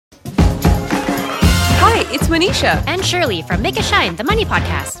it's Manisha. And Shirley from Make It Shine, the Money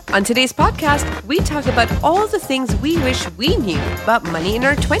Podcast. On today's podcast, we talk about all the things we wish we knew about money in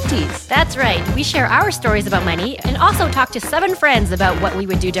our 20s. That's right. We share our stories about money and also talk to 7 friends about what we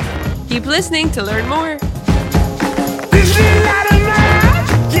would do differently. Keep listening to learn more. This is not a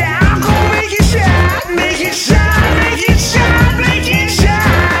match. Yeah, I'm gonna make it shine, make it shine, make it shine, make it shine.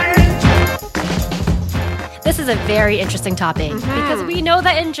 This is a very interesting topic because we know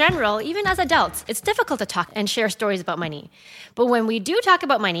that in general, even as adults, it's difficult to talk and share stories about money. But when we do talk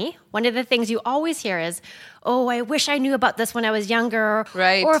about money, one of the things you always hear is, oh, I wish I knew about this when I was younger.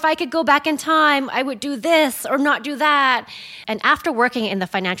 Right. Or if I could go back in time, I would do this or not do that. And after working in the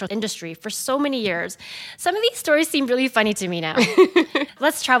financial industry for so many years, some of these stories seem really funny to me now.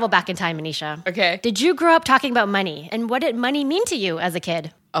 Let's travel back in time, Manisha. Okay. Did you grow up talking about money? And what did money mean to you as a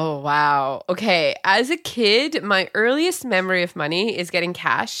kid? Oh, wow. Okay. As a kid, my earliest memory of money is getting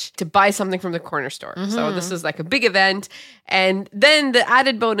cash to buy something from the corner store. So this was like a big event. And then the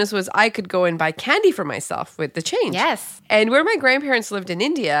added bonus was I could go and buy candy for myself with the change. Yes. And where my grandparents lived in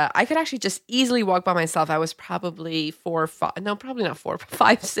India, I could actually just easily walk by myself. I was probably 5,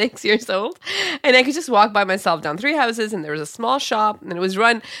 6 years old. And I could just walk by myself down 3 houses, and there was a small shop, and it was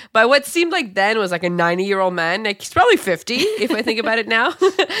run by what seemed like then was like a 90-year-old man. Like, he's probably 50 if I think about it now.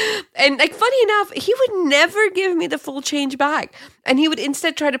 And like, funny enough, he would never give me the full change back. And he would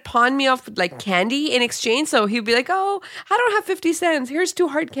instead try to pawn me off with like candy in exchange. So he'd be like, oh, I don't have 50 cents. Here's 2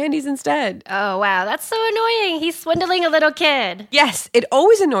 hard candies instead. Oh, wow. That's so annoying. He's swindling a little kid. Yes, it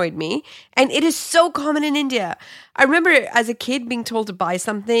always annoyed me. And it is so common in India. I remember as a kid being told to buy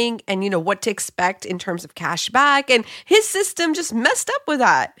something and, what to expect in terms of cash back. And his system just messed up with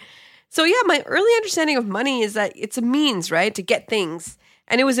that. So yeah, my early understanding of money is that it's a means, right, to get things.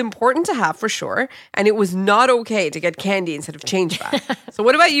 And it was important to have for sure. And it was not okay to get candy instead of change back. So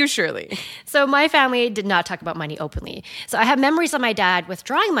what about you, Shirley? So my family did not talk about money openly. So I have memories of my dad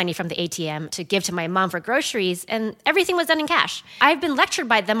withdrawing money from the ATM to give to my mom for groceries, and everything was done in cash. I've been lectured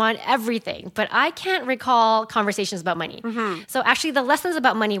by them on everything, but I can't recall conversations about money. So actually the lessons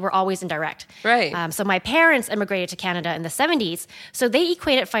about money were always indirect. Right. So my parents immigrated to Canada in the 70s, so they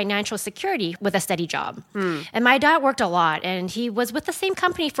equated financial security with a steady job. And my dad worked a lot, and he was with the same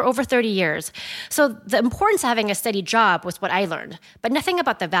company for over 30 years. So the importance of having a steady job was what I learned, but nothing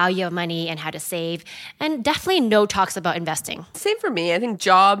about the value of money and how to save, and definitely no talks about investing. Same for me. I think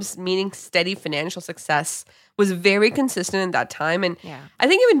jobs, meaning steady financial success, was very consistent in that time. And I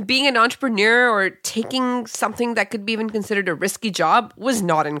think even being an entrepreneur or taking something that could be even considered a risky job was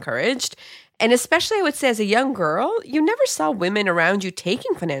not encouraged. And especially, I would say, as a young girl, you never saw women around you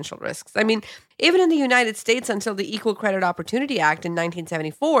taking financial risks. I mean, even in the United States, until the Equal Credit Opportunity Act in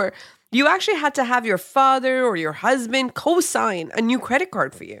 1974, you actually had to have your father or your husband co-sign a new credit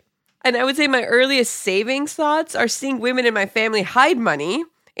card for you. And I would say my earliest savings thoughts are seeing women in my family hide money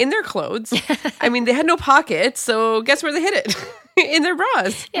in their clothes. I mean, they had no pockets, so guess where they hid it? In their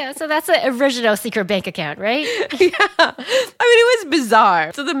bras. Yeah, so that's an original secret bank account, right? Yeah. I mean, it was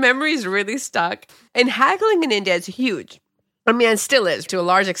bizarre. So the memories really stuck. And haggling in India is huge. I mean, it still is to a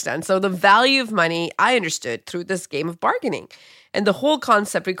large extent. So the value of money, I understood through this game of bargaining. And the whole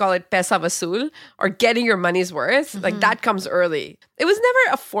concept, we call it paisa vasool, or getting your money's worth, like that comes early. It was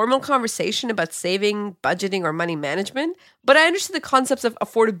never a formal conversation about saving, budgeting, or money management, but I understood the concepts of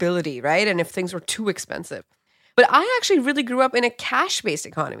affordability, right? And if things were too expensive. But I actually really grew up in a cash-based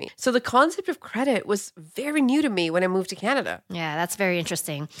economy. So the concept of credit was very new to me when I moved to Canada. Yeah, that's very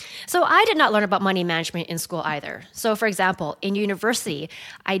interesting. So I did not learn about money management in school either. So for example, in university,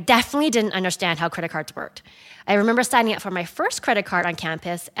 I definitely didn't understand how credit cards worked. I remember signing up for my first credit card on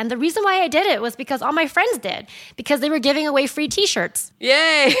campus, and the reason why I did it was because all my friends did, because they were giving away free t-shirts.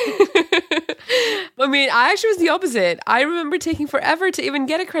 Yay! I mean, I actually was the opposite. I remember taking forever to even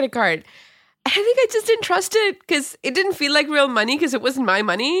get a credit card. I think I just didn't trust it because it didn't feel like real money because it wasn't my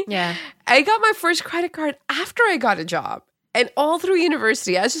money. Yeah. I got my first credit card after I got a job. And all through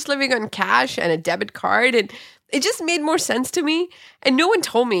university, I was just living on cash and a debit card. And it just made more sense to me. And no one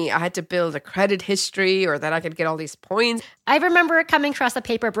told me I had to build a credit history or that I could get all these points. I remember coming across a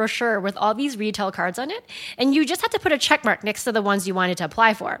paper brochure with all these retail cards on it, and you just had to put a check mark next to the ones you wanted to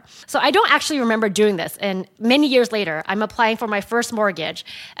apply for. So I don't actually remember doing this. And many years later, I'm applying for my first mortgage,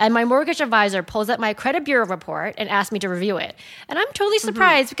 and my mortgage advisor pulls up my credit bureau report and asks me to review it. And I'm totally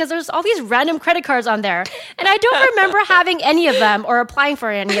surprised because there's all these random credit cards on there, and I don't remember having any of them or applying for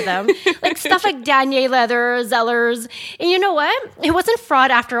any of them. Like stuff like Danier Leather, Zellers. And you know what? It wasn't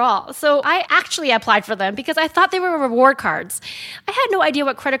fraud after all. So I actually applied for them because I thought they were reward cards. I had no idea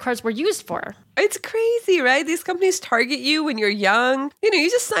what credit cards were used for. It's crazy, right? These companies target you when you're young. You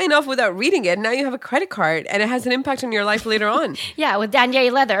just sign off without reading it. Now you have a credit card and it has an impact on your life later on. Yeah, with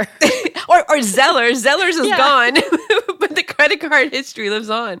Danier Leather. or Zellers. Zellers is gone, but the credit card history lives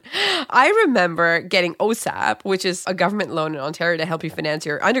on. I remember getting OSAP, which is a government loan in Ontario to help you finance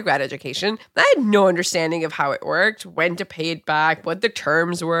your undergrad education. I had no understanding of how it worked, when to pay it back, what the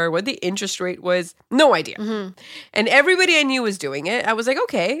terms were, what the interest rate was. No idea. Mm-hmm. And everybody I knew was doing it. I was like,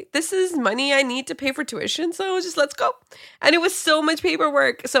 okay, this is money I need to pay for tuition, so just let's go. And it was so much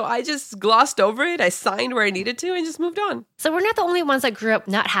paperwork, so I just glossed over it. I signed where I needed to and just moved on. So we're not the only ones that grew up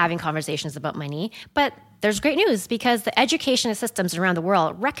not having conversations about money, but there's great news because the education systems around the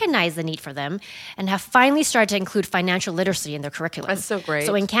world recognize the need for them and have finally started to include financial literacy in their curriculum. That's so great.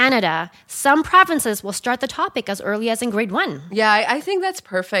 So in Canada, some provinces will start the topic as early as in grade 1. Yeah, I think that's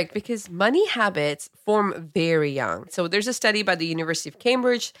perfect because money habits form very young. So there's a study by the University of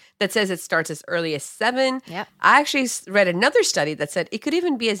Cambridge that says it starts as early as 7. Yep. I actually read another study that said it could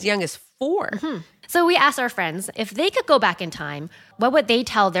even be as young as 4. Mm-hmm. So we asked our friends if they could go back in time, what would they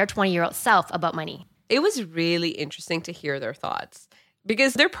tell their 20-year-old self about money? It was really interesting to hear their thoughts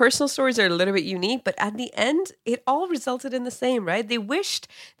because their personal stories are a little bit unique, but at the end, it all resulted in the same, right? They wished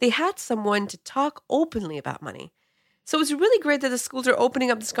they had someone to talk openly about money. So it's really great that the schools are opening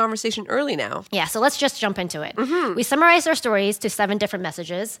up this conversation early now. Yeah, so let's just jump into it. Mm-hmm. We summarized our stories to 7 different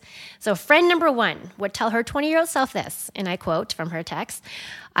messages. So friend number 1 would tell her 20-year-old self this, and I quote from her text,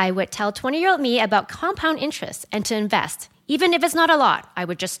 "I would tell 20-year-old me about compound interest and to invest. Even if it's not a lot, I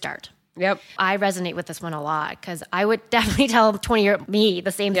would just start." Yep. I resonate with this one a lot because I would definitely tell 20-year-old me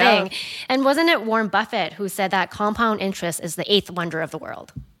the same thing. And wasn't it Warren Buffett who said that compound interest is the 8th wonder of the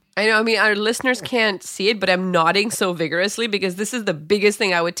world? I know. I mean, our listeners can't see it, but I'm nodding so vigorously because this is the biggest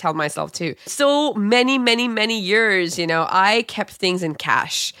thing I would tell myself too. So many years, I kept things in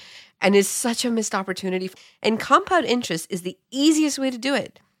cash and it's such a missed opportunity. And compound interest is the easiest way to do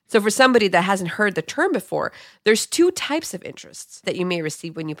it. So for somebody that hasn't heard the term before, there's 2 types of interests that you may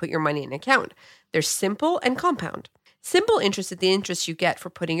receive when you put your money in an account. There's simple and compound. Simple interest is the interest you get for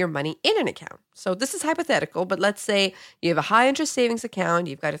putting your money in an account. So this is hypothetical, but let's say you have a high interest savings account,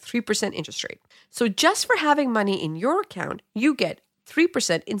 you've got a 3% interest rate. So just for having money in your account, you get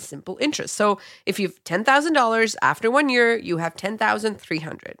 3% in simple interest. So if you have $10,000 after 1 year, you have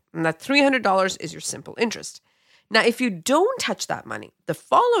 $10,300. And that $300 is your simple interest. Now, if you don't touch that money the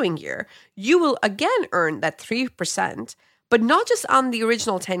following year, you will again earn that 3%, but not just on the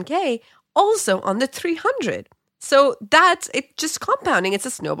original 10K, also on the 300. So that's it, just compounding. It's a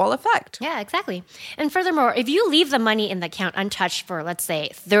snowball effect. Yeah, exactly. And furthermore, if you leave the money in the account untouched for, let's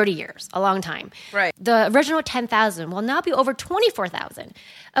say, 30 years, a long time, right? The original $10,000 will now be over $24,000,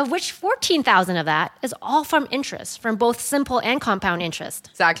 of which $14,000 of that is all from interest, from both simple and compound interest.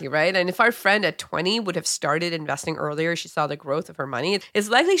 Exactly, right? And if our friend at 20 would have started investing earlier, she saw the growth of her money, it's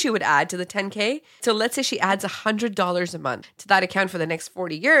likely she would add to the 10K. So let's say she adds $100 a month to that account for the next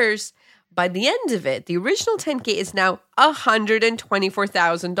 40 years. By the end of it, the original 10K is now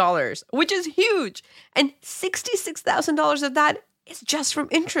 $124,000, which is huge. And $66,000 of that is just from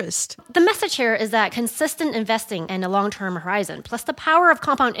interest. The message here is that consistent investing and a long-term horizon, plus the power of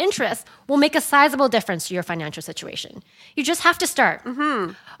compound interest, will make a sizable difference to your financial situation. You just have to start.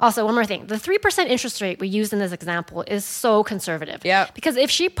 Mm-hmm. Also, one more thing. The 3% interest rate we used in this example is so conservative. Yeah. Because if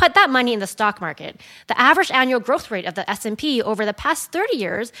she put that money in the stock market, the average annual growth rate of the S&P over the past 30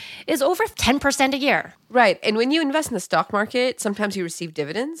 years is over 10% a year. Right. And when you invest in the stock market, sometimes you receive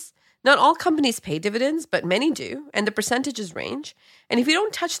dividends. Not all companies pay dividends, but many do, and the percentages range. And if you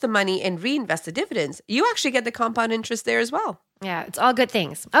don't touch the money and reinvest the dividends, you actually get the compound interest there as well. Yeah, it's all good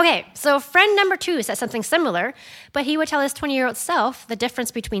things. Okay, so friend number 2 said something similar, but he would tell his 20-year-old self the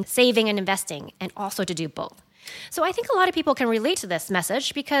difference between saving and investing, and also to do both. So I think a lot of people can relate to this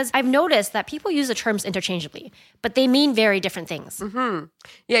message because I've noticed that people use the terms interchangeably, but they mean very different things. Mm-hmm.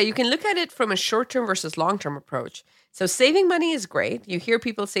 Yeah, you can look at it from a short-term versus long-term approach. So saving money is great. You hear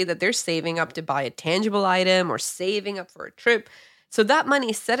people say that they're saving up to buy a tangible item or saving up for a trip. So that money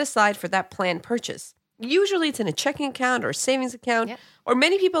is set aside for that planned purchase. Usually it's in a checking account or a savings account, or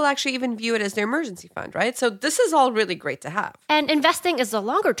many people actually even view it as their emergency fund, right? So this is all really great to have. And investing is a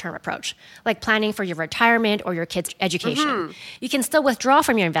longer term approach, like planning for your retirement or your kids' education. Mm-hmm. You can still withdraw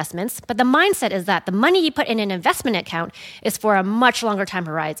from your investments, but the mindset is that the money you put in an investment account is for a much longer time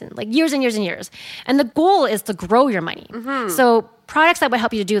horizon, like years and years and years. And the goal is to grow your money. Mm-hmm. So products that would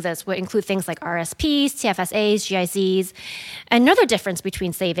help you to do this would include things like RSPs, TFSAs, GICs. Another difference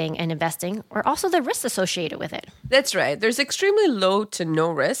between saving and investing are also the risks associated with it. That's right. There's extremely low to no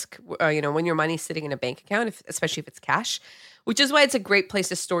risk, when your money's sitting in a bank account, especially if it's cash. which is why it's a great place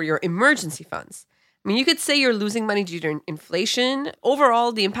to store your emergency funds. I mean, you could say you're losing money due to inflation.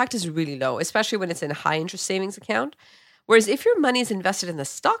 Overall, the impact is really low, especially when it's in a high interest savings account. Whereas if your money is invested in the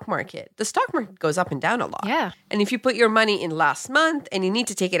stock market goes up and down a lot. Yeah. And if you put your money in last month and you need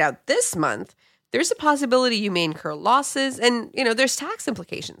to take it out this month, there's a possibility you may incur losses and, there's tax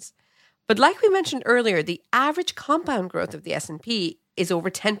implications. But like we mentioned earlier, the average compound growth of the S&P is over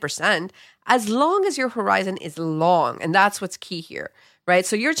 10% as long as your horizon is long. And that's what's key here, right?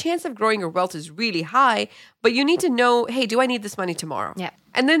 So your chance of growing your wealth is really high, but you need to know, hey, do I need this money tomorrow? Yeah.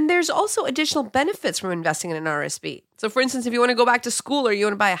 And then there's also additional benefits from investing in an RSP. So for instance, if you want to go back to school or you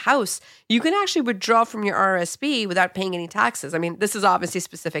want to buy a house, you can actually withdraw from your RSP without paying any taxes. I mean, this is obviously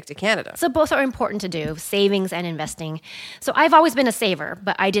specific to Canada. So both are important to do, savings and investing. So I've always been a saver,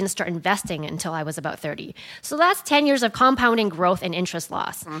 but I didn't start investing until I was about 30. So that's 10 years of compounding growth and interest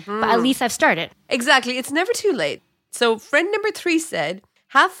loss. But at least I've started. Exactly. It's never too late. So friend number 3 said,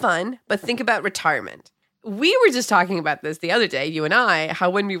 have fun, but think about retirement. We were just talking about this the other day, you and I,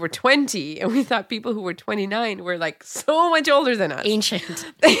 how when we were 20 and we thought people who were 29 were like so much older than us.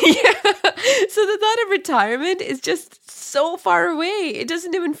 Ancient. Yeah. So the thought of retirement is just so far away. It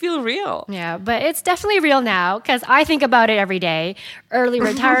doesn't even feel real. Yeah, but it's definitely real now because I think about it every day. Early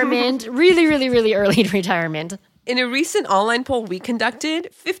retirement, really, really, really early retirement. In a recent online poll we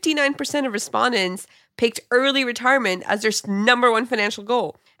conducted, 59% of respondents picked early retirement as their number one financial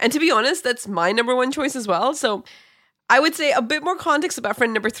goal. And to be honest, that's my number one choice as well. So I would say a bit more context about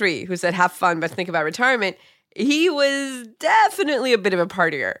friend number 3, who said, have fun, but think about retirement. He was definitely a bit of a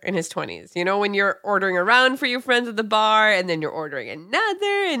partier in his 20s. When you're ordering around for your friends at the bar and then you're ordering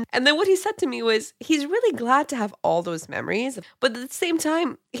another. And then what he said to me was he's really glad to have all those memories. But at the same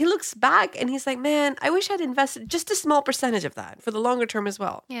time, he looks back and he's like, man, I wish I'd invested just a small percentage of that for the longer term as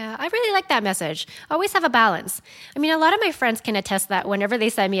well. Yeah, I really like that message. Always have a balance. I mean, a lot of my friends can attest that whenever they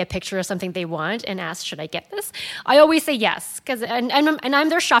send me a picture of something they want and ask, should I get this? I always say yes, and I'm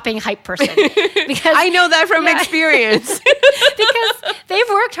their shopping hype person. Because I know that from experience. Because they've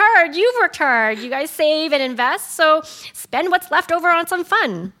worked hard. You've worked hard. You guys save and invest. So spend what's left over on some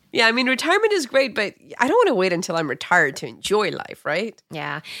fun. Yeah, I mean, retirement is great, but I don't want to wait until I'm retired to enjoy life, right?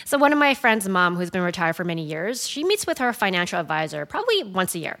 Yeah. So one of my friend's mom, who's been retired for many years, she meets with her financial advisor probably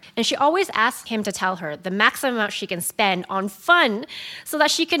once a year. And she always asks him to tell her the maximum amount she can spend on fun so that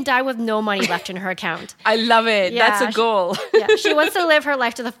she can die with no money left in her account. I love it. Yeah, that's a goal. She wants to live her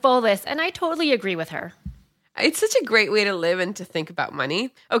life to the fullest, and I totally agree with her. It's such a great way to live and to think about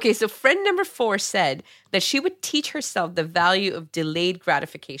money. Okay, so friend number 4 said that she would teach herself the value of delayed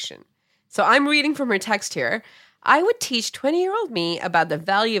gratification. So I'm reading from her text here. I would teach 20-year-old me about the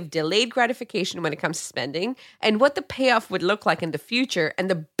value of delayed gratification when it comes to spending and what the payoff would look like in the future and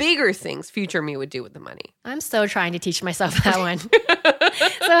the bigger things future me would do with the money. I'm so trying to teach myself that one.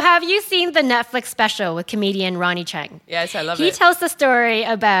 So have you seen the Netflix special with comedian Ronnie Chang? Yes, I love it. He tells the story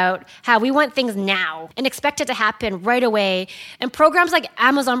about how we want things now and expect it to happen right away. And programs like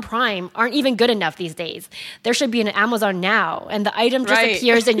Amazon Prime aren't even good enough these days. There should be an Amazon Now, and the item just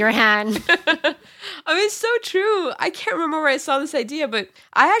appears in your hand. I mean, it's so true. I can't remember where I saw this idea, but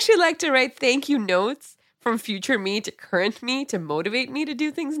I actually like to write thank you notes from future me to current me to motivate me to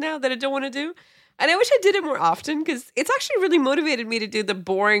do things now that I don't want to do. And I wish I did it more often because it's actually really motivated me to do the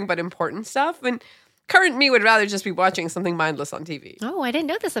boring but important stuff. And current me would rather just be watching something mindless on TV. Oh, I didn't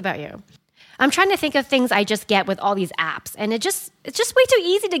know this about you. I'm trying to think of things I just get with all these apps, and it's just way too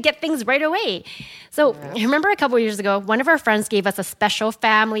easy to get things right away. So remember a couple of years ago, one of our friends gave us a special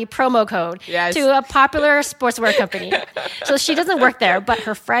family promo code to a popular sportswear company. So she doesn't work there, but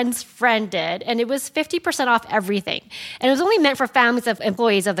her friend's friend did, and it was 50% off everything. And it was only meant for families of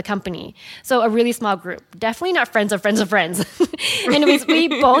employees of the company, so a really small group. Definitely not friends of friends of friends. And we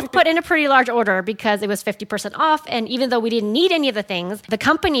both put in a pretty large order because it was 50% off, and even though we didn't need any of the things, the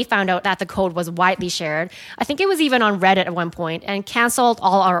company found out that the code was widely shared. I think it was even on Reddit at one point, and canceled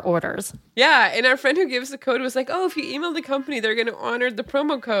all our orders. Yeah, and our friend who gave us the code was like, oh, if you email the company, they're going to honor the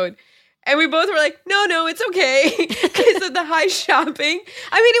promo code. And we both were like, no, it's okay. Because of the high shopping.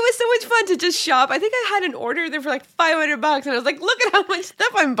 I mean, it was so much fun to just shop. I think I had an order there for like $500 and I was like, look at how much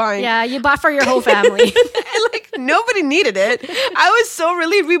stuff I'm buying. Yeah, you bought for your whole family. And like nobody needed it. I was so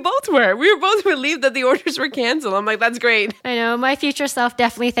relieved. We both were. We were both relieved that the orders were canceled. I'm like, that's great. I know. My future self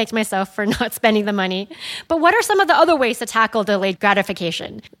definitely thanked myself for not spending the money. But what are some of the other ways to tackle delayed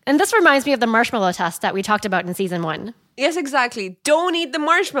gratification? And this reminds me of the marshmallow test that we talked about in season 1. Yes, exactly. Don't eat the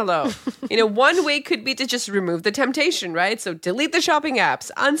marshmallow. One way could be to just remove the temptation, right? So delete the shopping apps,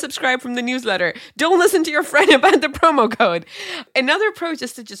 unsubscribe from the newsletter, don't listen to your friend about the promo code. Another approach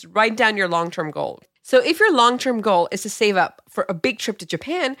is to just write down your long-term goal. So if your long-term goal is to save up for a big trip to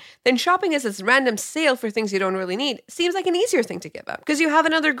Japan, then shopping as this random sale for things you don't really need seems like an easier thing to give up because you have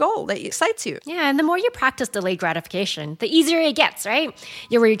another goal that excites you. Yeah, and the more you practice delayed gratification, the easier it gets, right?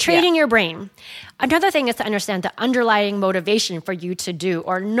 You're retraining your brain. Another thing is to understand the underlying motivation for you to do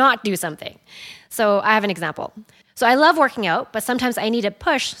or not do something. So I have an example. So I love working out, but sometimes I need a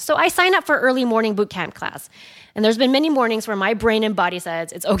push, so I sign up for early morning boot camp class. And there's been many mornings where my brain and body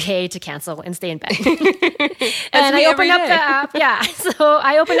says it's okay to cancel and stay in bed. And I open up the app. Yeah. So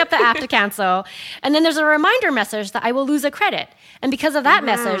I open up the app to cancel. And then there's a reminder message that I will lose a credit. And because of that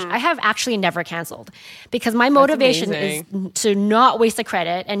message, I have actually never canceled because my motivation is to not waste a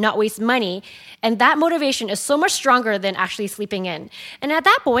credit and not waste money. And that motivation is so much stronger than actually sleeping in. And at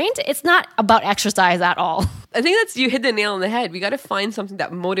that point, it's not about exercise at all. I think you hit the nail on the head. We got to find something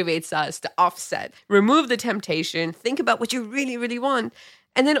that motivates us to offset, remove the temptation, think about what you really, really want,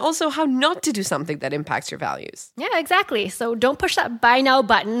 and then also how not to do something that impacts your values. Yeah, exactly. So don't push that buy now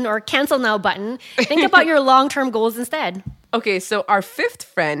button or cancel now button. Think about your long-term goals instead. Okay, so our fifth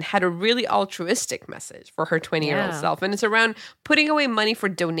friend had a really altruistic message for her 20-year-old self, and it's around putting away money for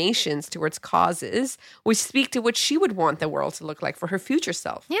donations towards causes, which speak to what she would want the world to look like for her future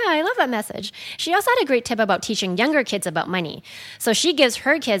self. Yeah, I love that message. She also had a great tip about teaching younger kids about money. So she gives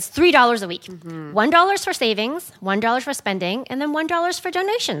her kids $3 a week. $1 for savings, $1 for spending, and then $1 for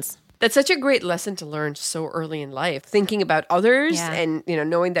donations. That's such a great lesson to learn so early in life, thinking about others and,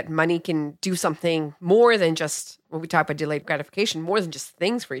 knowing that money can do something more than just, when we talk about delayed gratification, more than just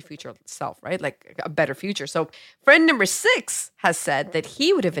things for your future self, right? Like a better future. So friend number 6 has said that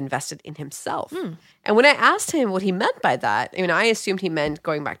he would have invested in himself. And when I asked him what he meant by that, I assumed he meant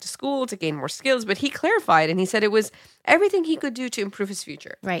going back to school to gain more skills, but he clarified and he said it was everything he could do to improve his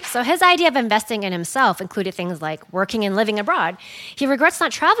future. Right. So his idea of investing in himself included things like working and living abroad. He regrets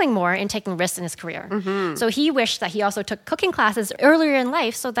not traveling more and taking risks in his career. So he wished that he also took cooking classes earlier in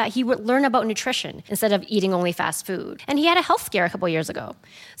life so that he would learn about nutrition instead of eating only fast food. And he had a health scare a couple years ago.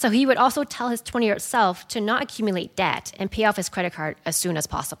 So he would also tell his 20-year-old self to not accumulate debt and pay off his credit card as soon as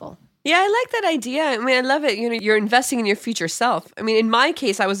possible. Yeah, I like that idea. I love it. You're investing in your future self. In my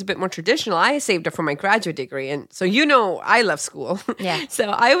case, I was a bit more traditional. I saved up for my graduate degree. And so, I love school. Yeah. So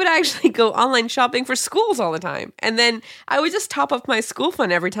I would actually go online shopping for schools all the time. And then I would just top up my school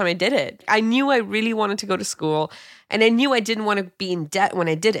fund every time I did it. I knew I really wanted to go to school. And I knew I didn't want to be in debt when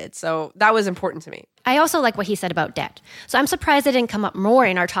I did it. So that was important to me. I also like what he said about debt. So I'm surprised it didn't come up more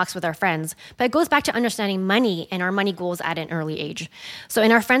in our talks with our friends, but it goes back to understanding money and our money goals at an early age. So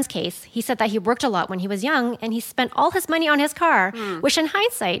in our friend's case, he said that he worked a lot when he was young and he spent all his money on his car, which in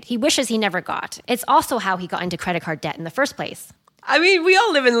hindsight, he wishes he never got. It's also how he got into credit card debt in the first place. We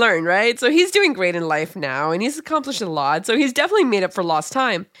all live and learn, right? So he's doing great in life now and he's accomplished a lot. So he's definitely made up for lost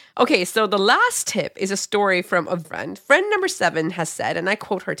time. Okay, so the last tip is a story from a friend. Friend number 7 has said, and I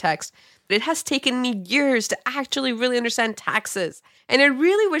quote her text, "It has taken me years to actually really understand taxes. And I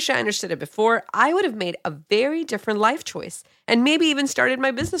really wish I understood it before. I would have made a very different life choice and maybe even started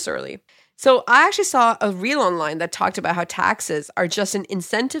my business early." So I actually saw a reel online that talked about how taxes are just an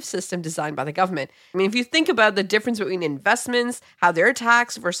incentive system designed by the government. If you think about the difference between investments, how they're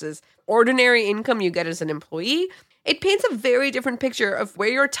taxed versus ordinary income you get as an employee, it paints a very different picture of where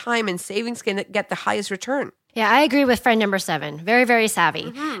your time and savings can get the highest return. Yeah, I agree with friend number 7. Very, very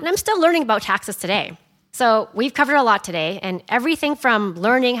savvy. And I'm still learning about taxes today. So we've covered a lot today, and everything from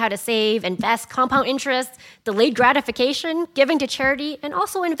learning how to save, invest, compound interest, delayed gratification, giving to charity, and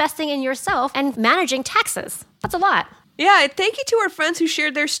also investing in yourself and managing taxes. That's a lot. Yeah, thank you to our friends who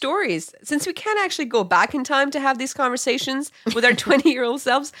shared their stories. Since we can't actually go back in time to have these conversations with our 20-year-old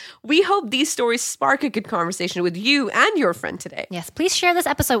selves, we hope these stories spark a good conversation with you and your friend today. Yes, please share this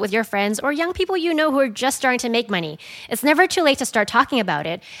episode with your friends or young people you know who are just starting to make money. It's never too late to start talking about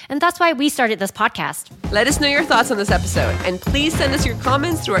it, and that's why we started this podcast. Let us know your thoughts on this episode, and please send us your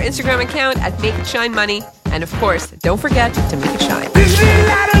comments through our Instagram account at Make It Shine Money. And of course, don't forget to make it shine. This little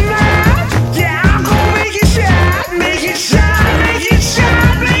light of mine, yeah, I'm gonna make it shine, make it shine, make it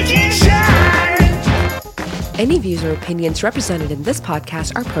shine, make it shine. Any views or opinions represented in this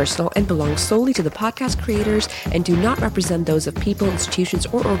podcast are personal and belong solely to the podcast creators and do not represent those of people, institutions,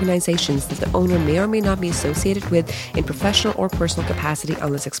 or organizations that the owner may or may not be associated with in professional or personal capacity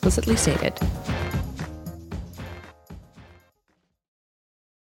unless explicitly stated.